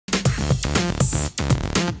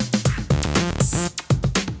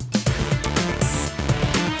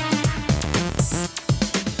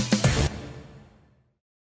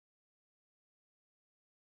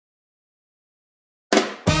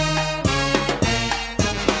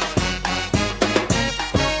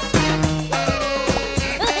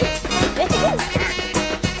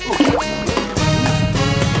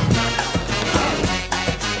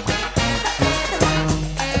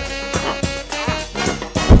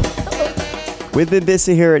We've been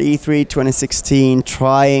busy here at E3 2016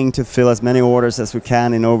 trying to fill as many orders as we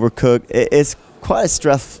can in Overcooked. It's quite a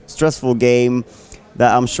stressful game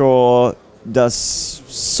that I'm sure does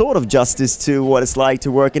sort of justice to what it's like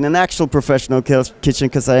to work in an actual professional kitchen,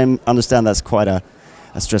 because I understand that's quite a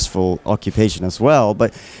stressful occupation as well.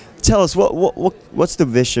 But tell us, what's the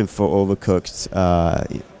vision for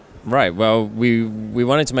Overcooked? Right, well, we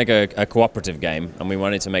wanted to make a cooperative game, and we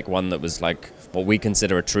wanted to make one that was like what we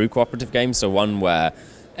consider a true cooperative game, so one where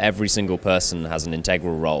every single person has an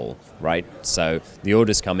integral role, right? So the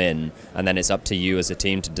orders come in, and then it's up to you as a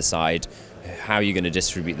team to decide how you're going to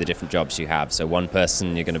distribute the different jobs you have. So one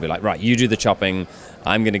person, you're going to be like, right, you do the chopping,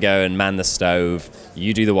 I'm going to go and man the stove,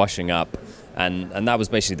 you do the washing up, and that was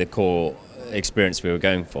basically the core experience we were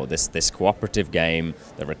going for, this cooperative game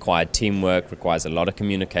that required teamwork, requires a lot of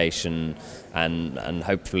communication, and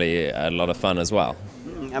hopefully a lot of fun as well.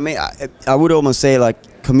 I mean, I would almost say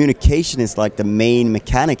like communication is like the main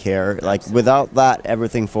mechanic here. Like without that,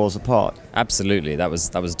 everything falls apart. Absolutely, that was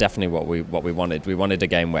definitely what we wanted. We wanted a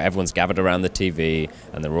game where everyone's gathered around the TV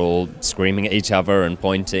and they're all screaming at each other and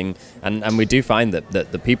pointing. And we do find that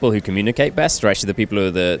the people who communicate best are actually the people who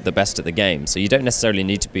are the best at the game. So you don't necessarily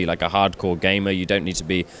need to be like a hardcore gamer. You don't need to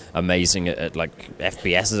be amazing at like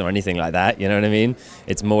FPSs or anything like that. You know what I mean?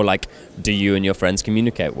 It's more like, do you and your friends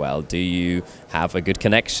communicate well? Do you have a good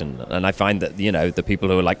connection? And I find that, you know, the people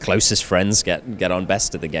who are like closest friends get on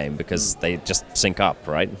best at the game because they just sync up,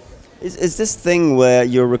 right? Is this thing where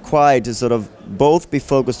you're required to sort of both be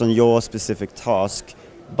focused on your specific task,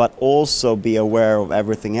 but also be aware of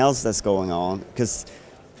everything else that's going on? Because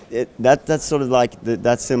that's sort of like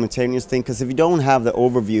that simultaneous thing. Because if you don't have the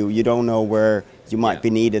overview, you don't know where you might be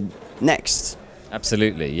needed next.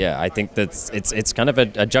 Absolutely, yeah. I think that it's kind of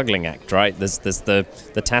a juggling act, right? There's the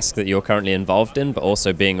task that you're currently involved in, but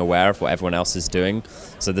also being aware of what everyone else is doing.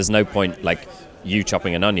 So there's no point like you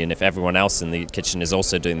chopping an onion if everyone else in the kitchen is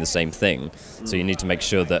also doing the same thing. So you need to make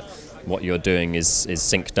sure that what you're doing is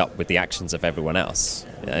synced up with the actions of everyone else.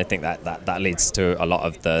 And I think that leads to a lot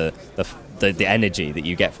of the energy that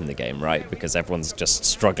you get from the game, right? Because everyone's just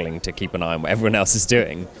struggling to keep an eye on what everyone else is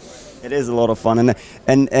doing. It is a lot of fun,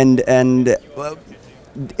 and well,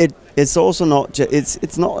 it's also not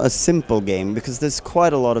it's not a simple game, because there's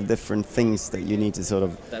quite a lot of different things that you need to sort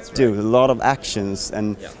of do. A lot of actions,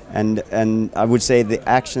 and I would say the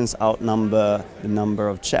actions outnumber the number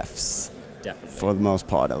of chefs. Definitely. For the most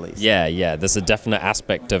part, at least. Yeah. There's a definite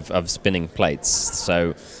aspect of spinning plates.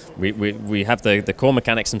 So we have the core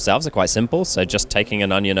mechanics themselves are quite simple. So just taking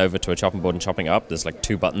an onion over to a chopping board and chopping it up. There's like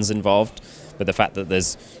 2 buttons involved. But the fact that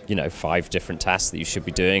there's 5 different tasks that you should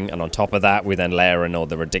be doing, and on top of that we then layer in all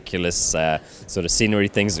the ridiculous sort of scenery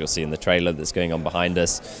things you'll see in the trailer that's going on behind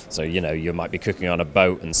us. So you might be cooking on a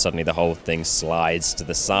boat and suddenly the whole thing slides to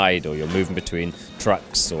the side, or you're moving between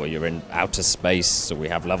trucks, or you're in outer space. So we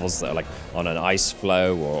have levels that are like on an ice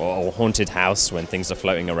floe, or a haunted house when things are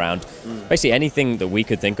floating around. Basically anything that we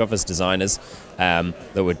could think of as designers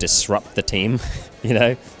that would disrupt the team.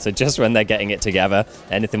 So just when they're getting it together,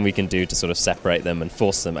 anything we can do to sort of separate them and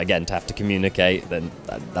force them again to have to communicate, then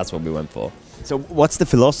that's what we went for. So what's the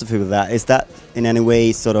philosophy with that? Is that in any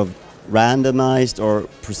way sort of randomized or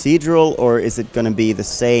procedural, or is it going to be the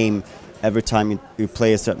same every time you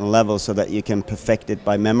play a certain level, so that you can perfect it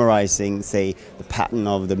by memorizing, say, the pattern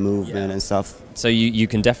of the movement and stuff? So you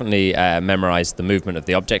can definitely memorize the movement of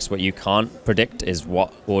the objects. What you can't predict is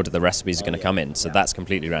what order the recipes are going to come in. So that's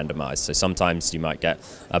completely randomized. So sometimes you might get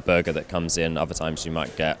a burger that comes in, other times you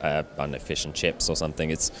might get I don't know, fish and chips or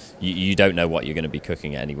something. You don't know what you're going to be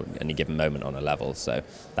cooking at any given moment on a level. So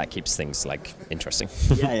that keeps things like interesting.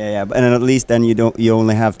 Yeah. And at least then you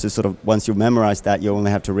only have to sort of, once you memorize that, you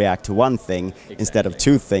only have to react to one thing instead of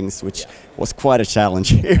 2 things, which was quite a challenge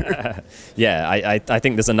here. I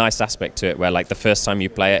think there's a nice aspect to it where like the first time you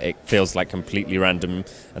play it feels like completely random,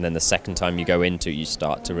 and then the second time you go into, you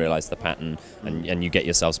start to realize the pattern, and you get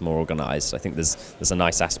yourselves more organized. I think there's a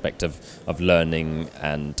nice aspect of learning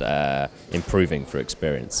and improving through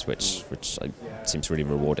experience, which seems really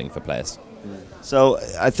rewarding for players. So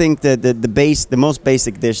I think that the most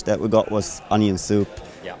basic dish that we got was onion soup.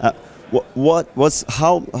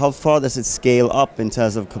 How far does it scale up in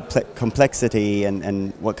terms of complexity,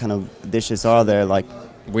 and what kind of dishes are there? Like,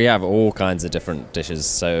 we have all kinds of different dishes.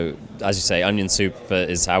 So as you say, onion soup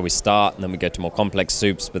is how we start, and then we go to more complex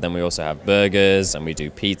soups, but then we also have burgers, and we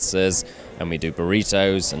do pizzas, and we do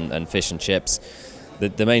burritos and fish and chips.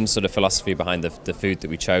 The main sort of philosophy behind the food that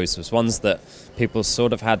we chose was ones that people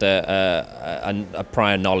sort of had a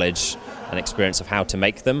prior knowledge an experience of how to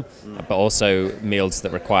make them, but also meals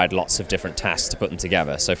that required lots of different tasks to put them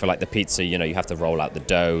together. So for like the pizza, you know, you have to roll out the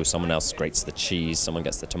dough, someone else grates the cheese, someone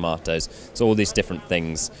gets the tomatoes. So all these different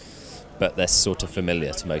things, but they're sort of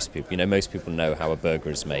familiar to most people. You know, most people know how a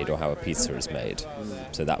burger is made or how a pizza is made.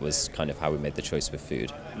 So that was kind of how we made the choice with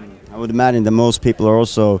food. I would imagine that most people are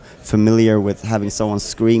also familiar with having someone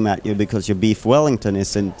scream at you because your beef Wellington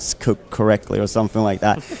isn't cooked correctly or something like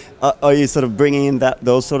that. Are you sort of bringing in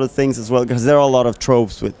those sort of things as well? Because there are a lot of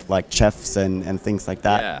tropes with like chefs and things like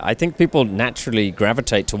that. Yeah, I think people naturally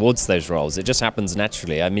gravitate towards those roles. It just happens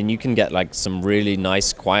naturally. I mean, you can get like some really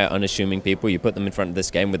nice, quiet, unassuming people. You put them in front of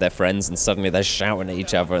this game with their friends and suddenly they're shouting at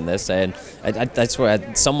each other and they're saying, I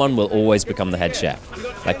swear, someone will always become the head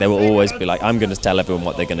chef. Like they will always be like, I'm going to tell everyone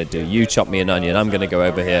what they're going to do. You chop me an onion, I'm going to go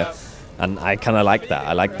over here. And I kind of like that.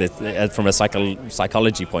 I like this from a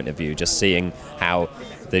psychology point of view, just seeing how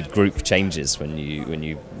the group changes when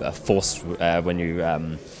you are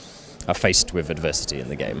faced with adversity in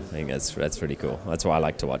the game. I think that's pretty cool. That's what I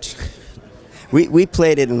like to watch. We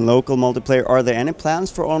played it in local multiplayer. Are there any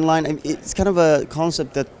plans for online? I mean, it's kind of a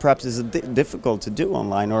concept that perhaps is difficult to do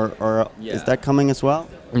online, or Yeah. Is that coming as well?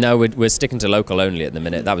 No, we're sticking to local only at the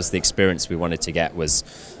minute. That was the experience we wanted to get, was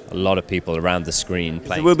a lot of people around the screen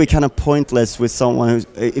playing. It will be kind of pointless with someone who's,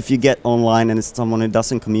 if you get online and it's someone who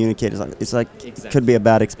doesn't communicate, it's like Exactly. It could be a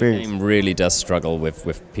bad experience. The game really does struggle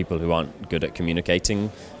with people who aren't good at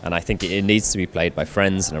communicating, and I think it needs to be played by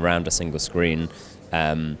friends and around a single screen.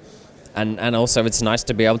 And also it's nice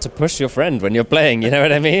to be able to push your friend when you're playing, you know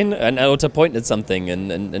what I mean? Or to point at something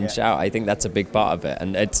and shout. I think that's a big part of it.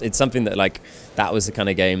 And it's something that, like, that was the kind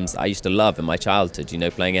of games I used to love in my childhood, you know,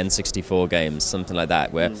 playing N64 games, something like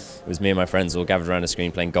that, where it was me and my friends all gathered around a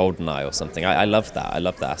screen playing GoldenEye or something. I love that. I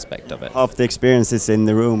love that aspect of it. Half the experience is in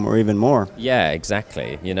the room, or even more. Yeah,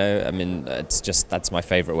 exactly. You know, I mean, that's my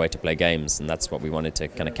favorite way to play games, and that's what we wanted to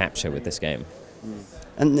kind of capture with this game.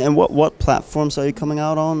 And what platforms are you coming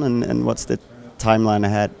out on, and what's the timeline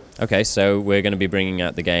ahead? Okay, so we're going to be bringing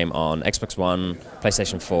out the game on Xbox One,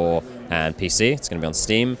 PlayStation 4, and PC. It's going to be on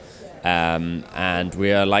Steam. And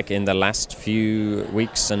we are like in the last few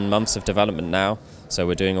weeks and months of development now. So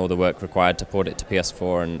we're doing all the work required to port it to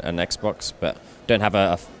PS4 and Xbox, but don't have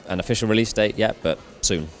an official release date yet, but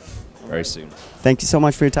soon, very soon. Thank you so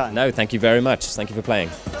much for your time. No, thank you very much. Thank you for playing.